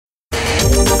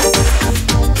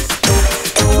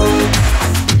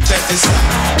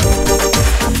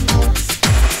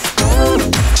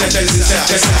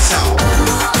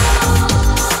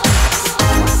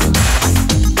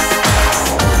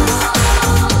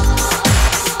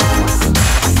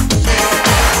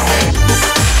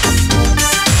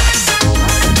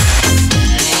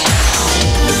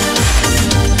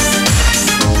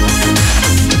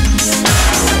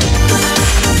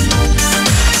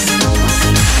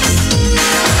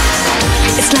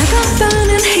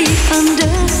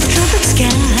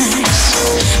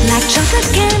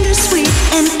chocolate candy sweet,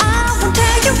 and I won't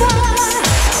tell you why.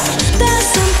 There's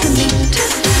something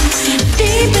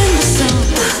deep in the soul.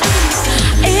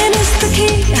 It is the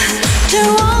key to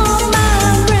all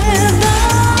my rhythm.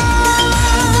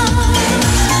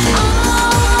 Oh,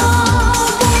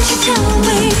 won't you tell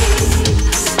me?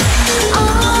 Oh,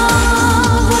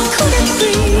 what could it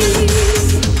be?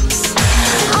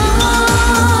 Oh,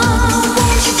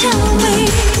 won't you tell me?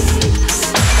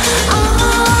 Oh,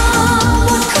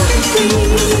 what could it be?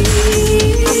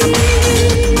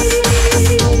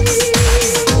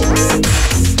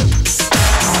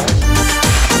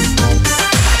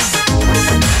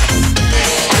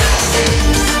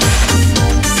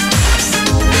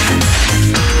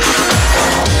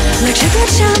 Like sugar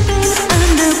champagne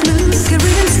under blue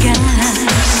Caribbean skies,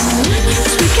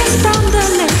 as we kiss from the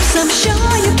lips, I'm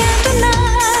sure you can't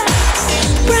deny.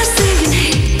 Brazilian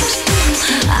heat,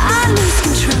 I lose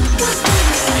control.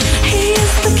 He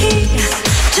is the key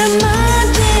to my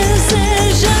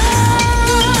decision.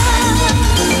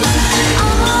 Oh,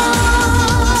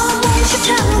 won't you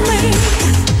tell me?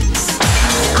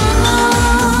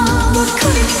 Oh, what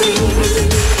could it be?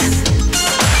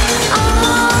 Oh,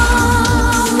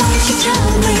 won't you tell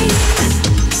me?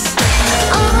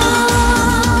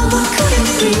 Oh, what could it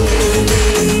be?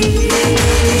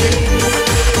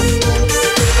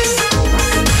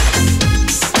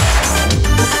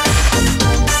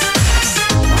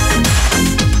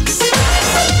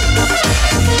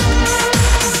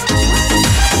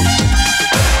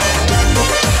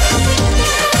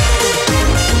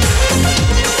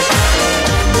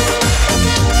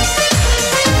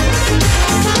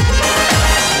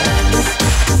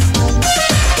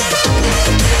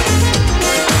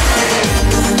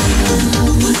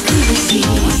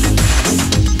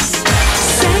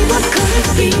 Say what could it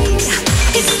be?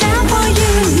 It's there for you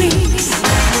and me.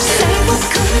 Say what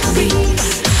could it be?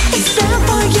 It's there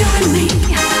for you and me.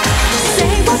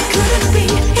 Say what could it be?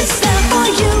 It's there for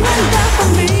you and there for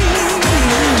me.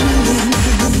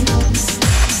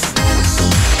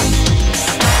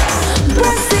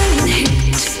 Brazilian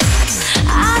heat, I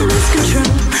lose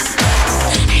control.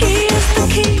 He is the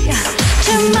key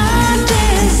to my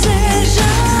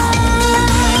decision.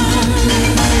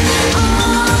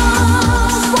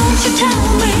 Oh, won't you tell